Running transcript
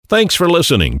Thanks for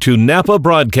listening to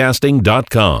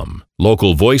NapaBroadcasting.com.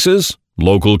 Local voices,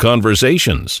 local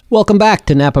conversations. Welcome back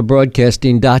to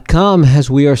NapaBroadcasting.com as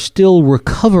we are still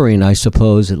recovering, I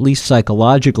suppose, at least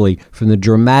psychologically, from the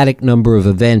dramatic number of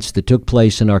events that took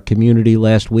place in our community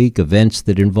last week, events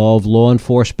that involve law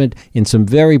enforcement in some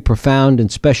very profound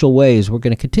and special ways. We're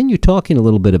going to continue talking a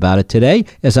little bit about it today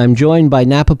as I'm joined by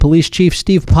Napa Police Chief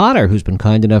Steve Potter, who's been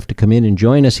kind enough to come in and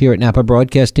join us here at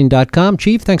NapaBroadcasting.com.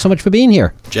 Chief, thanks so much for being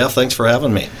here. Jeff, thanks for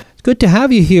having me. Good to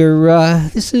have you here.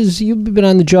 You've been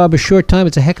on the job a short time.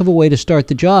 It's a heck of a way to start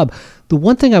the job. The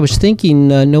one thing I was thinking,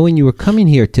 knowing you were coming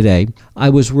here today, I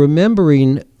was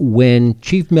remembering when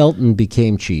Chief Melton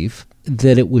became chief,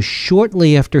 that it was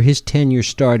shortly after his tenure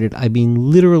started, I mean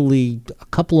literally a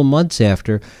couple of months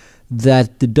after,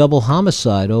 that the double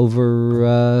homicide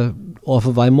over off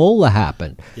of Imola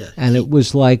happened. Yeah. And it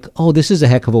was like, oh, this is a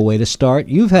heck of a way to start.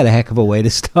 You've had a heck of a way to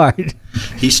start.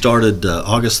 He started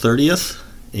August 30th.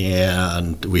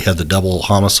 And we had the double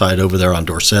homicide over there on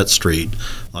Dorset Street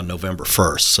on November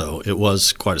 1st. So it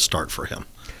was quite a start for him.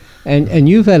 And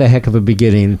you've had a heck of a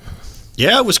beginning.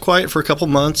 Yeah, it was quiet for a couple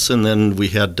months, and then we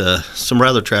had some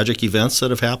rather tragic events that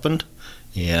have happened.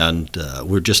 And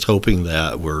we're just hoping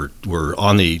that we're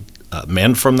on the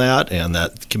mend from that, and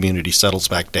that the community settles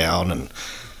back down and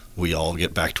we all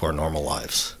get back to our normal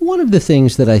lives. One of the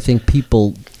things that I think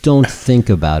people don't think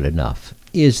about enough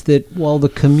is that while the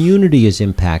community is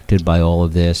impacted by all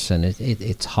of this, and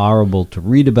it's horrible to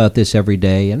read about this every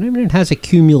day, and it has a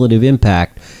cumulative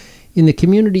impact in the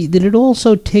community, that it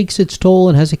also takes its toll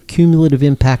and has a cumulative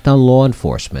impact on law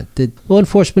enforcement. That law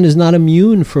enforcement is not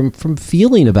immune from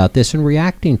feeling about this and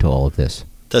reacting to all of this.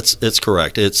 It's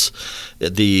correct. It's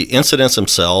the incidents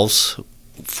themselves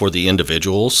for the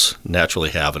individuals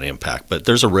naturally have an impact, but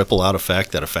there's a ripple out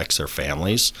effect that affects their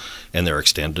families and their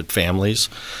extended families.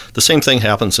 The same thing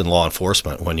happens in law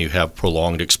enforcement when you have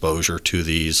prolonged exposure to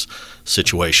these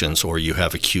situations or you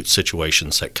have acute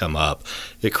situations that come up.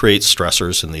 It creates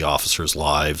stressors in the officers'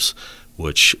 lives,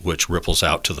 which ripples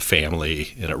out to the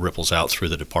family, and it ripples out through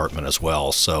the department as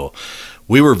well. So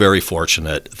we were very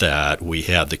fortunate that we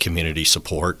had the community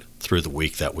support through the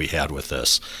week that we had with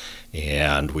this.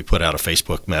 And we put out a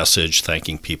Facebook message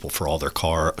thanking people for all their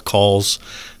calls,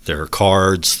 their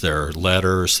cards, their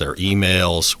letters, their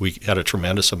emails. We had a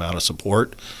tremendous amount of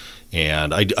support.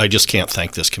 And I just can't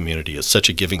thank this community. It's such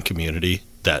a giving community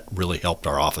that really helped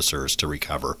our officers to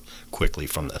recover quickly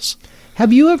from this.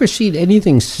 Have you ever seen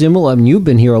anything similar? I mean, you've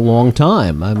been here a long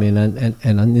time. I mean, and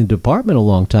in the department a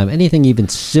long time. Anything even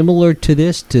similar to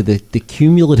this, to the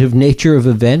cumulative nature of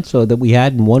events that we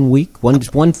had in 1 week, one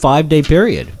 5-day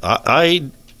period?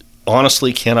 I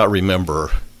honestly cannot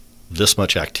remember this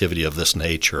much activity of this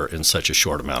nature in such a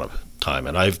short amount of time.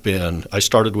 And I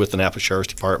started with the Napa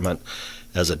Sheriff's Department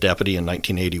as a deputy in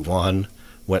 1981,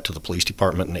 went to the police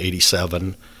department in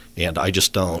 87. And I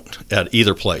just don't, at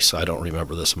either place, I don't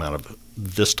remember this amount of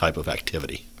this type of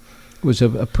activity. It was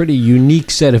a pretty unique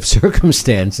set of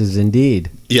circumstances indeed.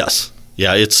 Yes.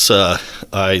 Yeah, it's.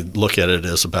 I look at it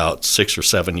as about 6 or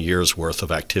 7 years worth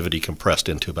of activity compressed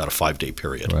into about a 5-day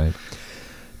period. Right.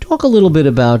 Talk a little bit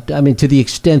about, I mean, to the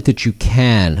extent that you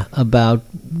can, about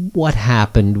what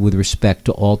happened with respect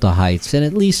to Alta Heights, and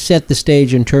at least set the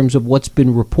stage in terms of what's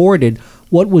been reported,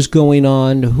 what was going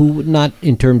on, who, not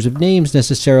in terms of names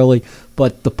necessarily,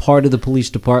 but the part of the police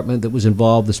department that was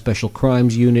involved, the special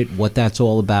crimes unit, what that's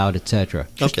all about, etc.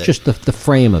 Just the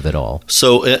frame of it all.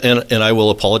 So, and I will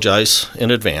apologize in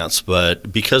advance,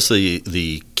 but because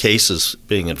the case is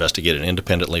being investigated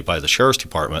independently by the Sheriff's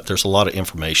Department, there's a lot of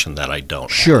information that I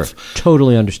don't have. Sure,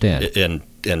 totally understand.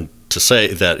 And to say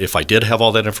that if I did have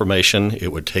all that information,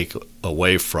 it would take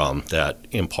away from that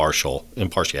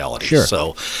impartiality. Sure.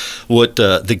 So what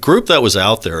the group that was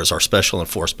out there is our Special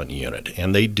Enforcement Unit,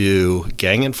 and they do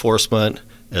gang enforcement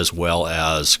as well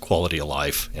as quality of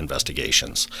life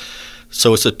investigations.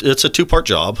 So it's a two-part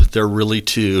job. They're really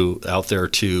out there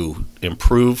to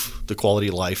improve the quality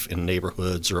of life in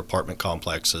neighborhoods or apartment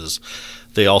complexes.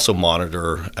 They also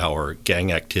monitor our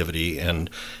gang activity, and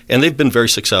they've been very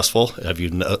successful.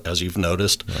 As you've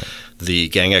noticed, right. The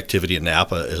gang activity in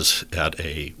Napa is at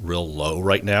a real low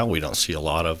right now. We don't see a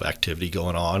lot of activity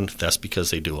going on. That's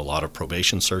because they do a lot of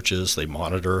probation searches. They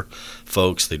monitor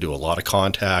folks. They do a lot of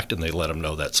contact, and they let them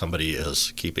know that somebody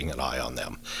is keeping an eye on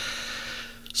them.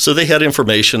 So they had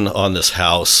information on this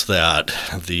house that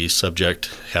the subject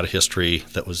had a history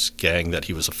that was gang, that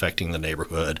he was affecting the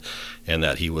neighborhood, and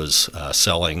that he was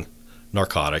selling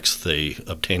narcotics. They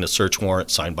obtained a search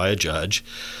warrant signed by a judge.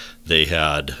 They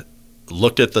had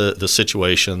looked at the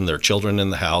situation, their children in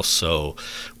the house, so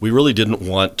we really didn't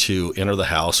want to enter the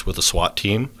house with a SWAT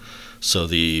team. So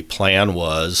the plan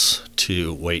was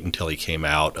to wait until he came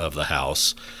out of the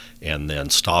house and then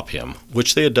stop him,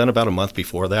 which they had done about a month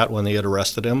before that when they had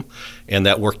arrested him, and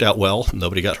that worked out well.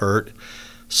 Nobody got hurt.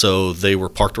 So they were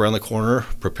parked around the corner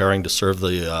preparing to serve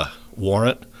the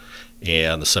warrant,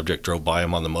 and the subject drove by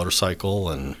him on the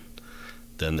motorcycle, and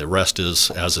then the rest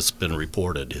is as it's been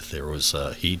reported. There was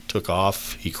he took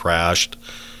off, he crashed,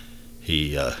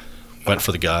 he went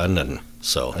for the gun, and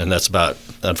that's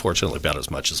unfortunately about as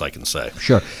much as I can say.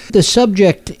 Sure. The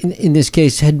subject in this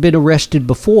case had been arrested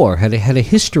before, had a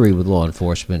history with law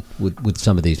enforcement with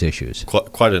some of these issues.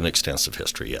 Quite an extensive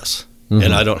history, yes. Mm-hmm.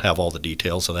 And I don't have all the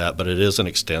details of that, but it is an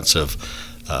extensive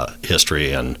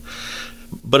history.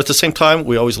 But at the same time,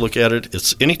 we always look at it.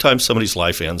 It's anytime somebody's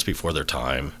life ends before their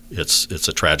time, it's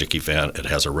a tragic event. It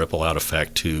has a ripple-out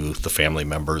effect to the family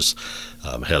members.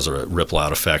 It has a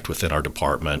ripple-out effect within our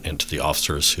department and to the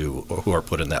officers who are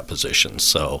put in that position.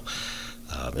 So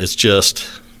it's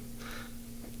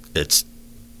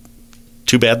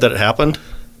too bad that it happened,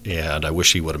 and I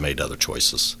wish he would have made other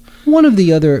choices. One of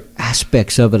the other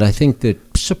aspects of it, I think, that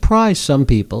surprised some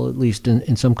people, at least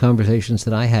in some conversations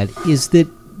that I had, is that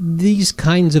these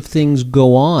kinds of things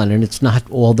go on, and it's not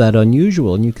all that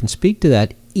unusual, and you can speak to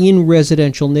that in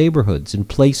residential neighborhoods, in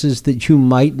places that you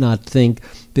might not think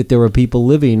that there are people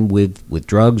living with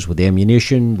drugs, with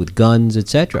ammunition, with guns,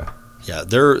 etc. Yeah,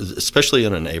 especially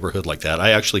in a neighborhood like that.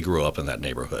 I actually grew up in that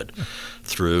neighborhood.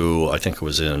 I think it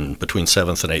was in between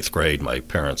 7th and 8th grade, my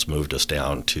parents moved us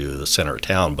down to the center of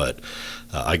town, but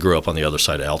I grew up on the other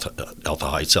side of Alta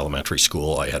Heights Elementary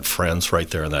School. I had friends right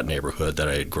there in that neighborhood that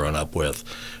I had grown up with.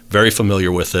 Very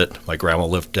familiar with it. My grandma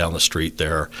lived down the street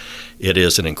there. It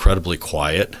is an incredibly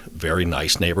quiet, very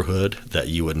nice neighborhood that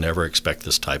you would never expect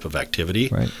this type of activity.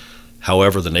 Right.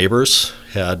 However, the neighbors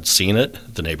had seen it.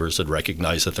 The neighbors had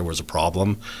recognized that there was a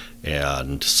problem,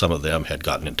 and some of them had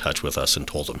gotten in touch with us and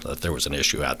told them that there was an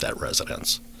issue at that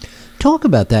residence. Talk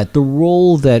about that, the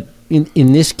role that,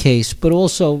 in this case, but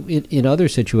also in other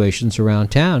situations around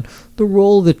town, the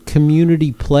role that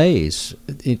community plays,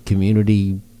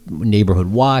 community neighborhood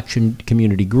watch and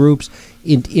community groups,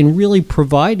 in really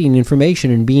providing information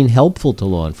and being helpful to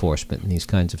law enforcement in these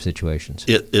kinds of situations.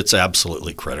 It's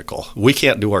absolutely critical. We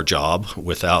can't do our job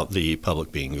without the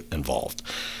public being involved.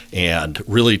 And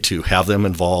really, to have them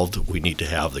involved, we need to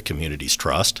have the community's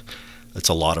trust. It's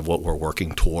a lot of what we're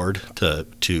working toward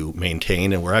to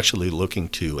maintain, and we're actually looking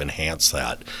to enhance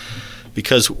that.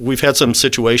 Because we've had some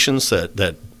situations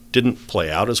that didn't play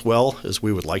out as well as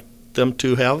we would like them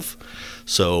to have.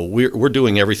 So we're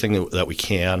doing everything that we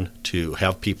can to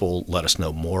have people let us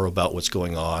know more about what's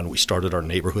going on. We started our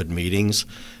neighborhood meetings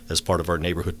as part of our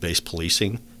neighborhood-based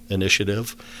policing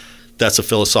initiative. That's a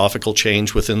philosophical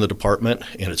change within the department,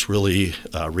 and it's really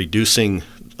reducing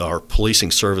our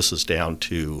policing services down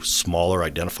to smaller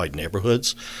identified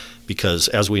neighborhoods, because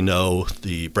as we know,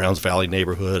 the Browns Valley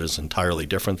neighborhood is entirely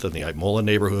different than the Imola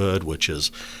neighborhood, which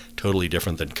is totally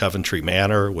different than Coventry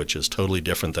Manor, which is totally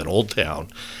different than Old Town.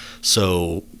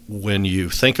 So when you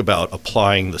think about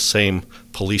applying the same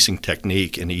policing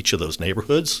technique in each of those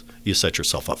neighborhoods, you set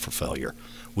yourself up for failure.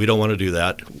 We don't want to do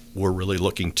that. We're really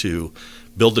looking to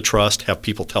build the trust, have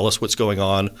people tell us what's going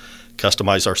on,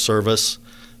 customize our service,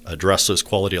 address those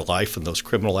quality of life and those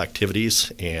criminal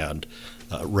activities, and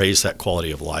raise that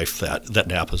quality of life that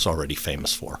Napa is already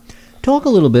famous for. Talk a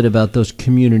little bit about those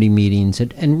community meetings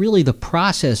and really the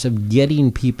process of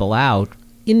getting people out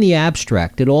in the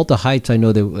abstract. At Alta Heights, I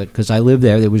know because I lived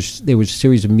there, there was a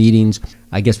series of meetings,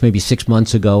 I guess maybe 6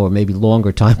 months ago or maybe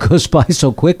longer. Time goes by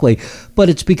so quickly, but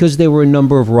it's because there were a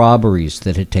number of robberies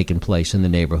that had taken place in the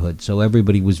neighborhood. So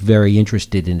everybody was very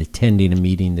interested in attending a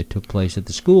meeting that took place at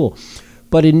the school.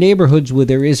 But in neighborhoods where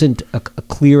there isn't a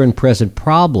clear and present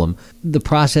problem, the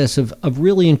process of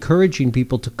really encouraging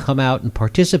people to come out and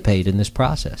participate in this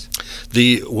process.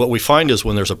 What we find is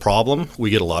when there's a problem,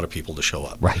 we get a lot of people to show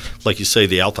up. Right. Like you say,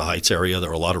 the Alta Heights area, there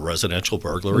are a lot of residential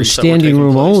burglaries. We're standing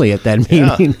room only at that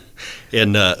meeting. Yeah.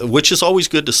 And which is always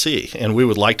good to see. And we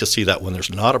would like to see that when there's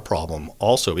not a problem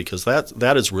also, because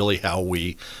that is really how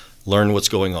we learn what's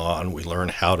going on. We learn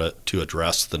how to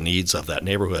address the needs of that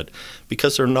neighborhood,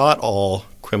 because they're not all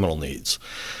criminal needs.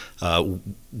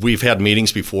 We've had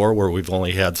meetings before where we've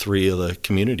only had 3 of the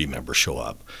community members show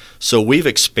up. So we've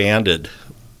expanded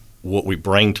what we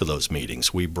bring to those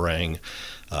meetings. We bring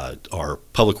our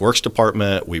public works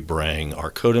department, we bring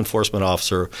our code enforcement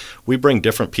officer, we bring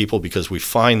different people, because we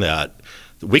find that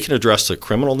we can address the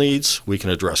criminal needs, we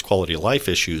can address quality of life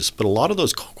issues, but a lot of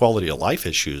those quality of life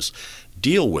issues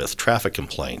deal with traffic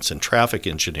complaints and traffic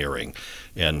engineering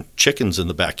and chickens in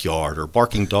the backyard or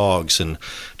barking dogs and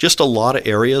just a lot of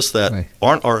areas that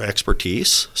aren't our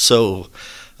expertise. So,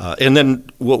 and then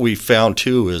what we found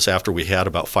too is after we had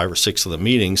about 5 or 6 of the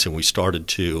meetings and we started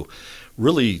to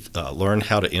really learn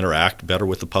how to interact better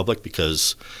with the public,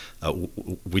 because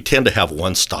we tend to have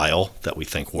one style that we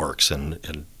think works,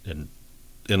 and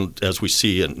as we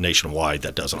see nationwide,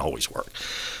 that doesn't always work.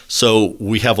 So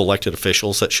we have elected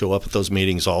officials that show up at those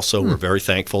meetings also. We're very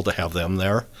thankful to have them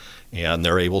there, and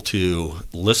they're able to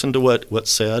listen to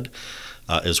what's said,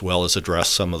 as well as address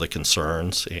some of the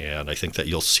concerns, and I think that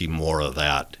you'll see more of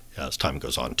that as time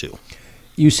goes on too.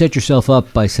 You set yourself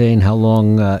up by saying how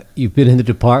long you've been in the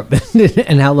department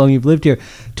and how long you've lived here.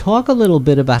 Talk a little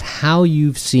bit about how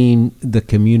you've seen the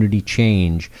community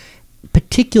change,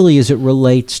 particularly as it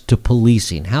relates to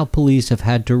policing, how police have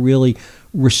had to really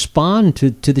respond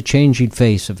to the changing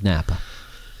face of Napa.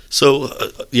 So,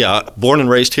 born and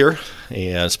raised here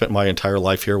and spent my entire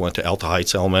life here. Went to Alta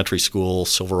Heights Elementary School,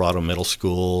 Silverado Middle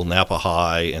School, Napa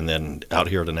High, and then out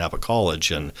here to Napa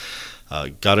College. And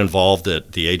got involved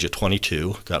at the age of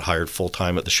 22, got hired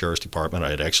full-time at the Sheriff's Department.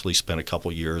 I had actually spent a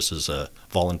couple years as a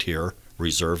volunteer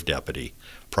reserve deputy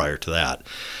prior to that.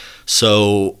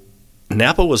 So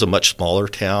Napa was a much smaller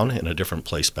town in a different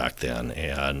place back then,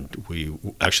 and we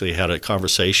actually had a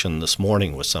conversation this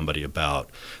morning with somebody about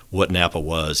what Napa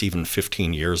was even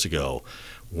 15 years ago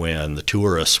when the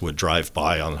tourists would drive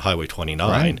by on Highway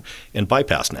 29 and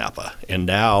bypass Napa. And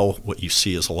now what you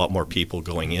see is a lot more people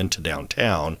going into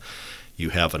downtown. You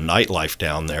have a nightlife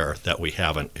down there that we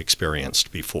haven't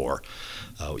experienced before.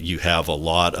 You have a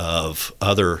lot of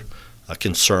other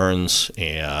concerns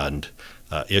and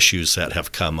issues that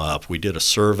have come up. We did a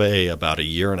survey about a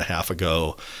year and a half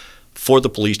ago for the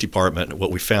police department.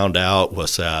 What we found out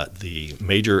was that the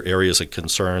major areas of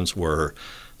concerns were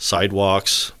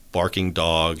sidewalks, barking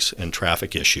dogs, and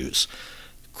traffic issues.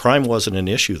 Crime wasn't an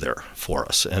issue there for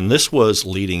us, and this was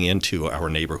leading into our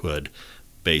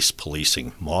neighborhood-based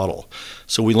policing model.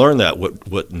 So we learned that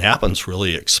what Napans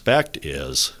really expect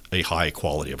is a high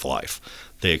quality of life.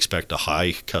 They expect a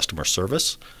high customer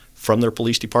service from their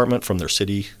police department, from their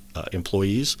city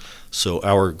employees. So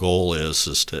our goal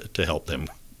is to help them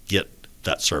get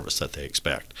that service that they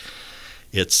expect.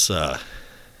 It's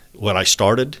when I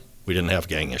started, we didn't have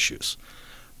gang issues.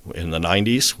 In the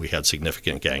 90s, we had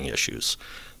significant gang issues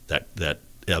that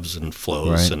ebbs and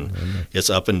flows, and it's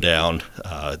up and down.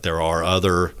 There are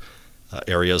other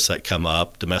areas that come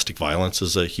up. Domestic violence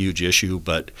is a huge issue,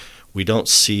 but we don't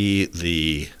see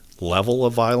the level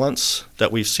of violence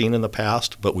that we've seen in the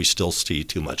past, but we still see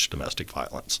too much domestic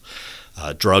violence.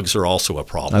 Drugs are also a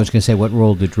problem. I was going to say, what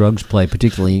role do drugs play,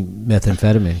 particularly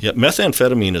methamphetamine? Yeah,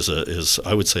 methamphetamine is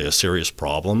I would say a serious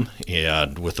problem,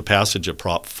 and with the passage of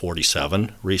Prop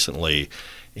 47 recently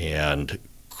and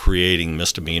creating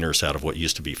misdemeanors out of what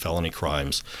used to be felony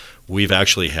crimes, we've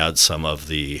actually had some of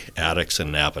the addicts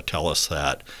in Napa tell us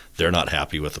that they're not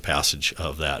happy with the passage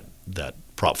of that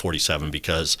Prop 47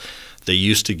 because they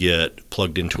used to get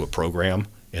plugged into a program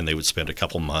and they would spend a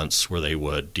couple months where they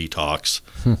would detox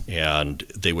and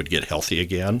they would get healthy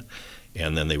again,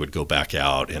 and then they would go back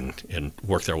out and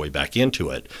work their way back into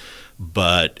it.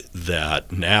 But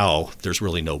that now there's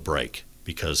really no break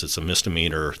because it's a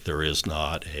misdemeanor. There is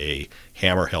not a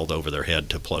hammer held over their head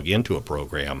to plug into a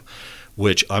program,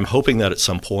 which I'm hoping that at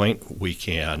some point we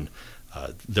can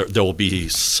there will be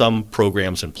some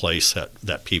programs in place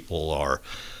that people are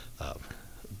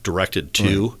directed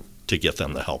to get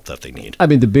them the help that they need. I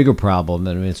mean, the bigger problem,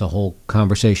 and it's a whole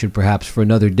conversation perhaps for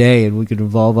another day, and we could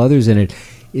involve others in it,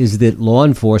 is that law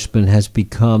enforcement has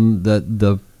become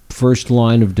the first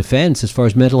line of defense as far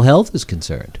as mental health is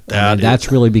concerned.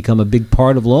 That's really become a big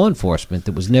part of law enforcement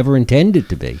that was never intended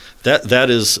to be. That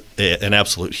is an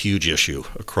absolute huge issue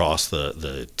across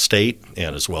the state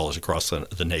and as well as across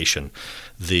the nation.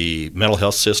 The mental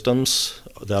health systems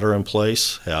that are in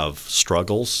place have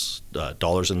struggles,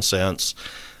 dollars and cents,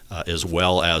 as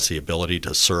well as the ability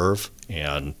to serve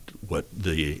and what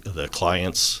the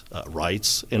client's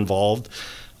rights involved,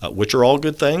 which are all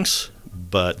good things,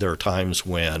 but there are times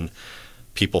when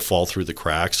people fall through the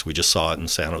cracks. We just saw it in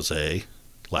San Jose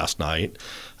last night.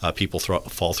 People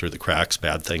fall through the cracks,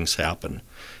 bad things happen.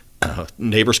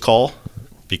 Neighbors call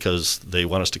because they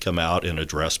want us to come out and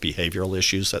address behavioral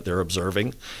issues that they're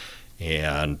observing,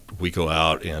 and we go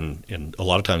out and a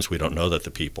lot of times we don't know that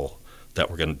the people that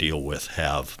we're going to deal with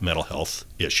have mental health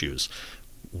issues.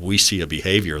 We see a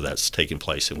behavior that's taking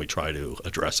place and we try to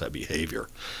address that behavior.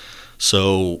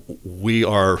 So we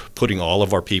are putting all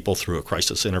of our people through a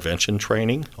crisis intervention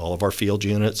training, all of our field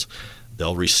units.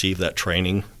 They'll receive that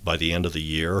training by the end of the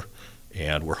year.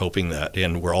 And we're hoping that,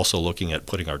 and we're also looking at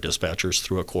putting our dispatchers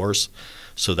through a course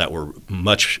so that we're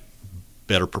much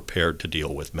better prepared to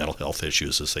deal with mental health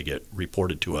issues as they get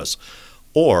reported to us,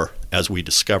 or as we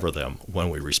discover them when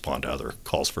we respond to other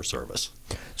calls for service.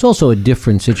 It's also a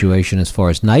different situation as far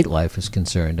as nightlife is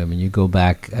concerned. I mean, you go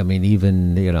back,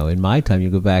 even, in my time, you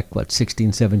go back,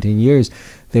 16, 17 years,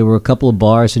 there were a couple of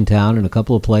bars in town and a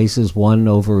couple of places, one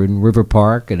over in River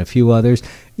Park and a few others,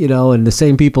 and the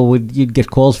same people you'd get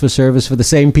calls for service for the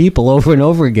same people over and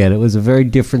over again. It was a very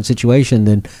different situation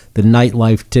than the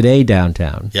nightlife today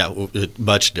downtown. Yeah,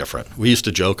 much different. We used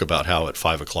to joke about how at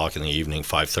 5 o'clock in the evening,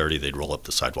 5:30, they'd roll up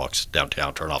the sidewalks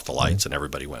downtown, turn off the lights, and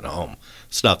everybody went home.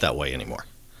 It's not that way anymore.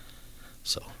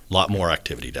 So a lot more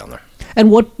activity down there. And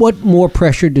what more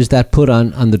pressure does that put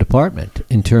on the department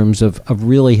in terms of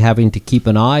really having to keep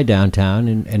an eye downtown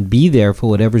and be there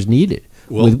for whatever's needed,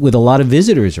 with a lot of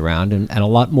visitors around and a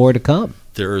lot more to come?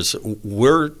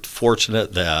 We're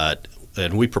fortunate that,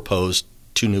 and we proposed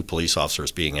 2 new police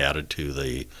officers being added to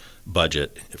the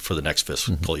budget for the next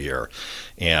fiscal year.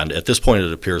 And at this point,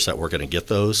 it appears that we're going to get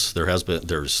those.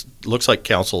 Looks like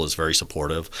council is very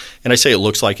supportive. And I say it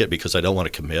looks like it because I don't want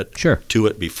to commit to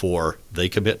it before they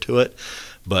commit to it.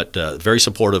 But very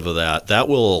supportive of that. That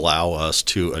will allow us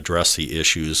to address the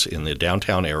issues in the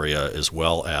downtown area as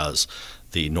well as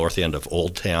the north end of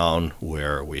Old Town,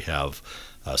 where we have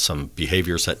some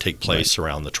behaviors that take place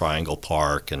around the Triangle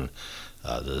Park and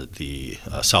the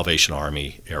Salvation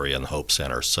Army area and the Hope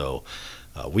Center. So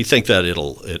we think that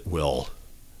it will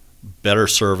better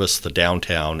service the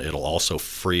downtown. It'll also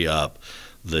free up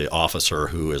the officer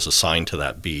who is assigned to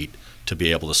that beat to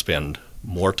be able to spend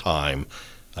more time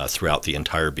throughout the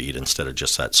entire beat instead of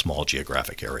just that small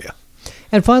geographic area.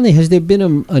 And finally, has there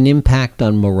been an impact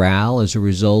on morale as a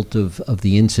result of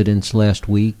the incidents last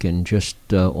week and just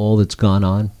all that's gone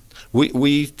on?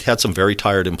 We had some very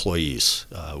tired employees.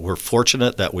 We're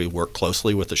fortunate that we work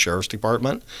closely with the Sheriff's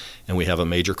Department, and we have a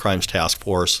major crimes task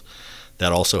force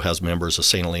that also has members of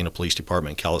St. Helena Police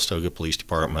Department, Calistoga Police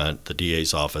Department, the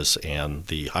DA's office, and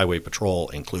the Highway Patrol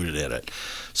included in it.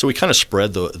 So we kind of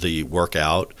spread the work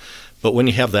out. But when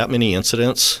you have that many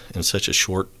incidents in such a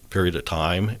short period of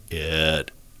time,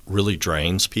 it really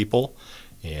drains people.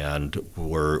 And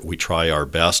we try our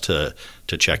best to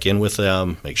check in with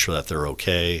them, make sure that they're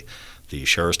okay. The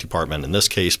Sheriff's Department, in this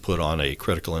case, put on a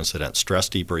critical incident stress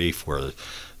debrief where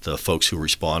the folks who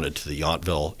responded to the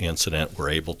Yountville incident were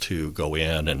able to go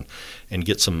in and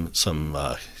get some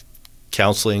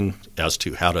counseling as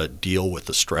to how to deal with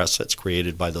the stress that's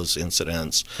created by those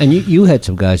incidents. And you had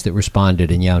some guys that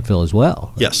responded in Yountville as well.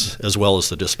 Right? Yes, as well as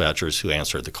the dispatchers who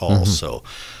answered the calls. So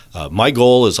my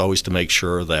goal is always to make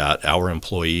sure that our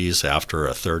employees after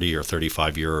a 30 or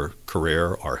 35-year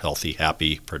career are healthy,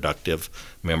 happy, productive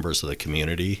members of the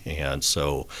community. And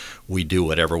so we do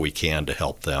whatever we can to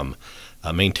help them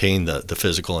maintain the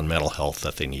physical and mental health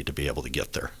that they need to be able to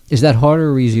get there. Is that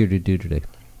harder or easier to do today?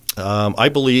 I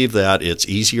believe that it's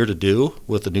easier to do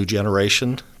with the new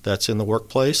generation that's in the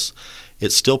workplace.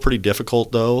 It's still pretty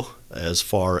difficult, though, as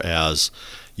far as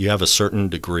you have a certain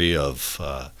degree of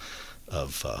I'll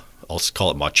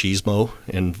call it machismo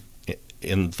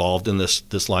involved in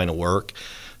this line of work.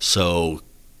 So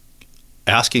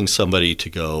asking somebody to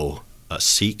go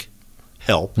seek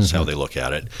help is how they look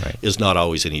at it, is not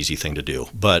always an easy thing to do.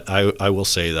 But I will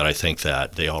say that I think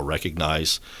that they all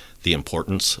recognize the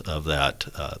importance of that,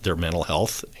 their mental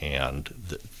health, and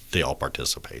they all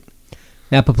participate.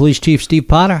 Napa Police Chief Steve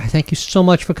Potter, thank you so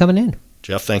much for coming in.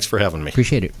 Jeff, thanks for having me.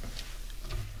 Appreciate it.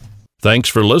 Thanks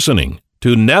for listening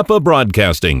to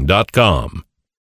NapaBroadcasting.com.